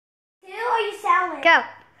you salad. Go.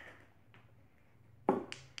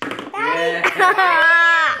 Daddy. Yeah.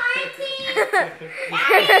 My team.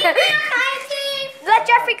 Daddy, my team. Let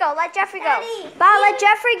Jeffrey go. Let Jeffrey go. Daddy. Ba, let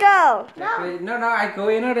Jeffrey go. No, anh cố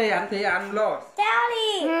ý nó đi, anh thì anh lost.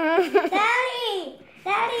 Daddy. Daddy.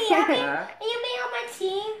 Daddy, Hả? will you be on my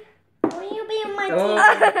team? Will you be on my Oh. team?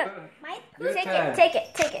 My, Your Take turn. it. Take it.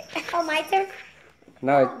 Take it. oh, my turn?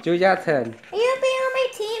 No, Julia's turn. Will you be on my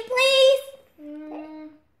team, please?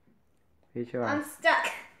 Which one? I'm stuck.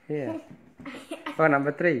 Here. Oh,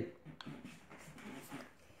 number 3.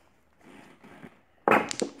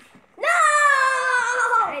 No!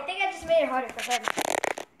 I think I just made it harder for him.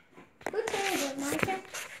 Whose turn is it? My turn?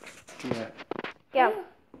 Yeah. Go.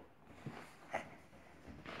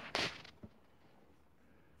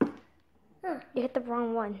 You hit the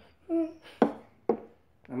wrong one.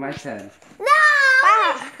 My turn. No!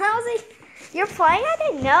 Wow. How was it? You're playing? I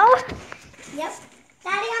didn't know. Yep.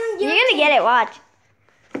 Daddy, I'm your You're gonna get it. Watch.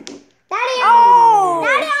 Daddy, Oh!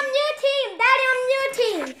 Daddy, I'm your team. Daddy, I'm your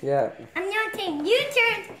team. Yeah. I'm your team. You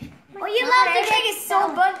turn. Oh, you love to Everything get is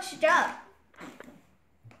so bunched up.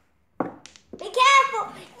 Be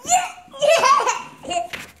careful. Yeah.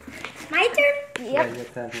 My turn? Yeah, Yep. your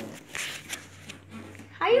turn.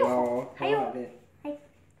 How you No, how you- hold it.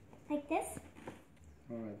 like this?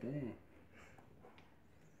 Hold it.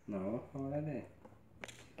 No, hold it.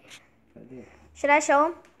 Like this. Should I show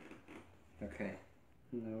him? Okay.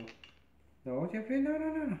 No. No, Jeffrey, no.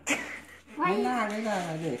 Why?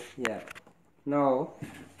 Like this. Yeah. No.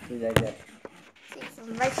 Yeah.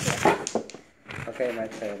 Right here. Okay, my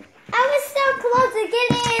turn. I was so close to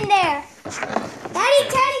getting in there. Daddy,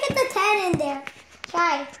 try to get the 10 in there.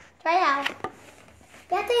 Try out.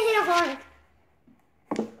 You have to hit it hard.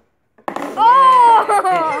 Oh!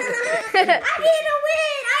 I need a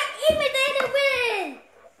win. I even did a win.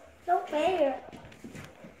 So fair.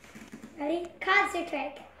 Ready?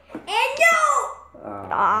 Concentrate. And no!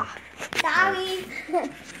 Ah. Sorry.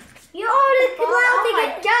 You're only allowed to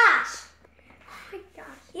get Josh. Oh my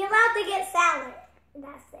gosh. You're allowed to get salad. And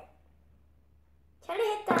that's it. Try to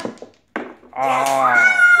hit the... Oh.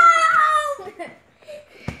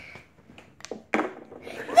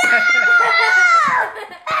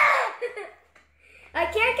 I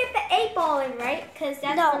can't get the 8 ball in, right? Because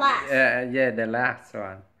that's the last. Yeah, the last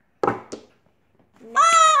one.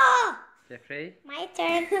 Oh! Jeffrey? My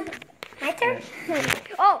turn. My turn?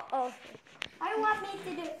 Oh. I want me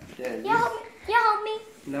to do it. Yeah, You help me. You help me.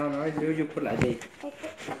 No, you put like this. Like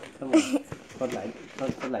it. Come on.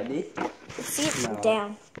 Put like this. See it No.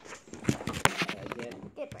 down. Like that.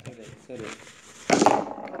 So this.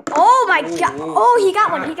 Oh my Oh, god. oh. Oh, he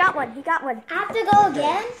got one. He got one. He got one. I have to go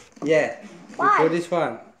again? Yeah. Why? You put this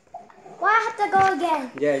one. Why I have to go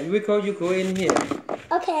again? Yeah, you go in here.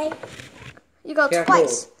 Okay. You go Careful.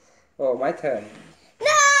 twice. Oh, my turn. No!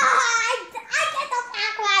 I get the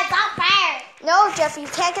black one. It's not fair. No, Jeffrey, you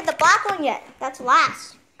can't get the black one yet. That's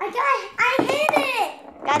last. I hit it.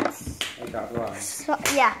 That's I got one. so,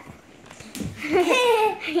 yeah.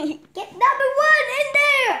 Get number 1 in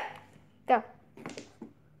there. Go.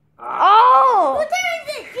 Oh! Who turns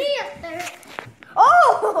it here?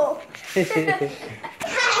 Oh!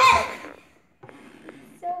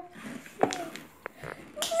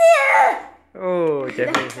 Oh,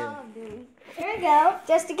 Jeffrey. Here we go.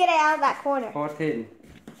 Just to get it out of that corner. 14.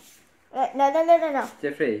 No.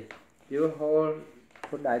 Jeffrey, you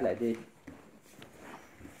put like this.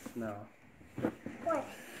 No. What?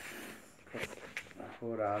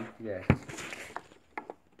 Hold on. Yes.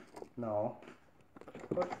 No.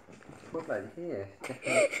 Put like here.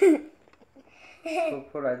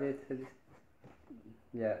 put like this.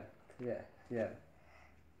 Yeah.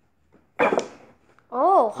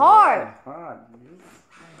 Oh, hard. Hard.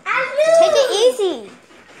 I Take lose. it easy.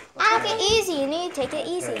 Take it easy. You need to take it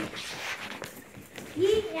easy.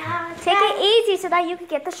 Yeah, Take it easy so that you can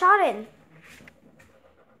get the shot in.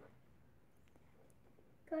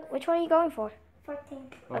 Which one are you going for? 14.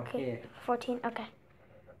 Okay. 14. Okay.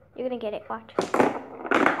 You're gonna get it. Watch. Oh!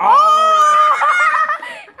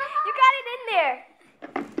 You got it in there.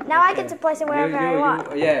 Now I get to place it wherever I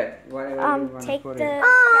want. Yeah. Whatever you want Take to put the. it.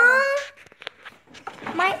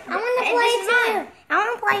 I want to play too. I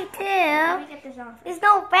want to play too. Let me get this off. It's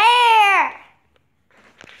no fair.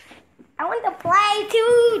 I want to play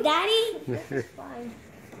too, Daddy. Fine.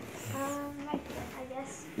 I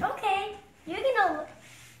guess. Okay. You're gonna.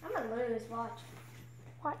 I'm gonna lose. Watch.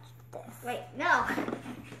 Watch this. Wait, no.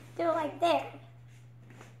 Do it like this.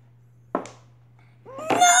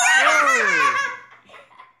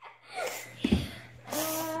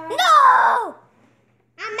 No!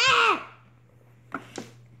 I'm mad.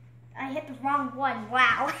 I hit the wrong one.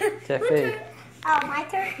 Wow. Jeffrey. Oh, my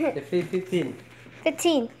turn. Jeffrey 15.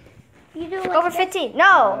 15. You do Go for 15.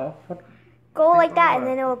 No. What? Go like that and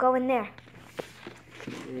then it will go in there.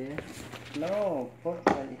 Yeah. No, put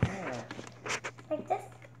like here. Like this?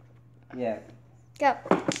 Yeah. Go.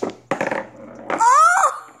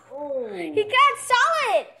 Oh! He got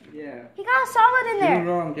solid. Yeah. He got solid in You're there.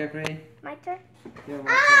 wrong, Jeffrey. My turn. You're wrong.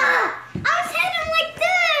 Ah! I was hitting like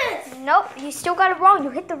this! Nope, you still got it wrong. You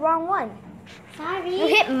hit the wrong one. Sorry. You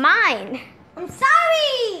hit mine. I'm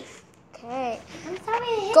sorry! Okay. I'm sorry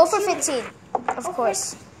I hit Go for you. 15. Of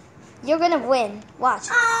course. You're gonna win. Watch.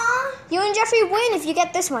 Aw. You and Jeffrey win if you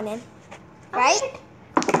get this one in. Right?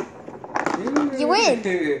 You win.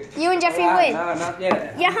 You and Jeffrey win. No, not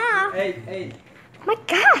yet. Yeah, huh? 8. My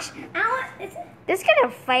gosh. It's This is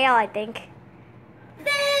gonna fail, I think.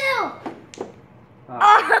 fail!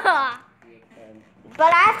 Oh.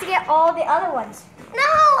 But I have to get all the other ones. No,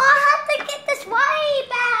 I have to get this way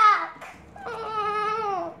back.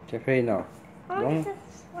 Jeffrey, no. I want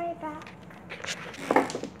this way back.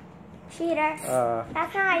 Cheater. That's not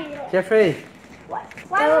how you do it. Jeffrey, What?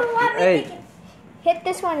 Why do you want me to 8. get... Hit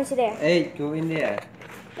this one into there. 8, go in there.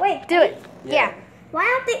 Wait, Do it. Yeah. why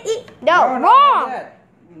don't they eat... No, Not wrong. like that.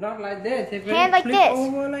 Not like that. Jeffrey. Hand like Flip this.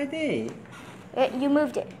 over like this. You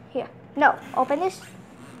moved it. Here. No. Open this.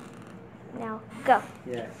 Now go.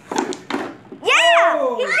 Yeah. Yeah!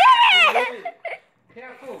 Oh. You did it!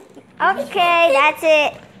 Careful. Okay, that's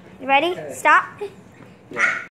it. Ready? Stop. Yeah.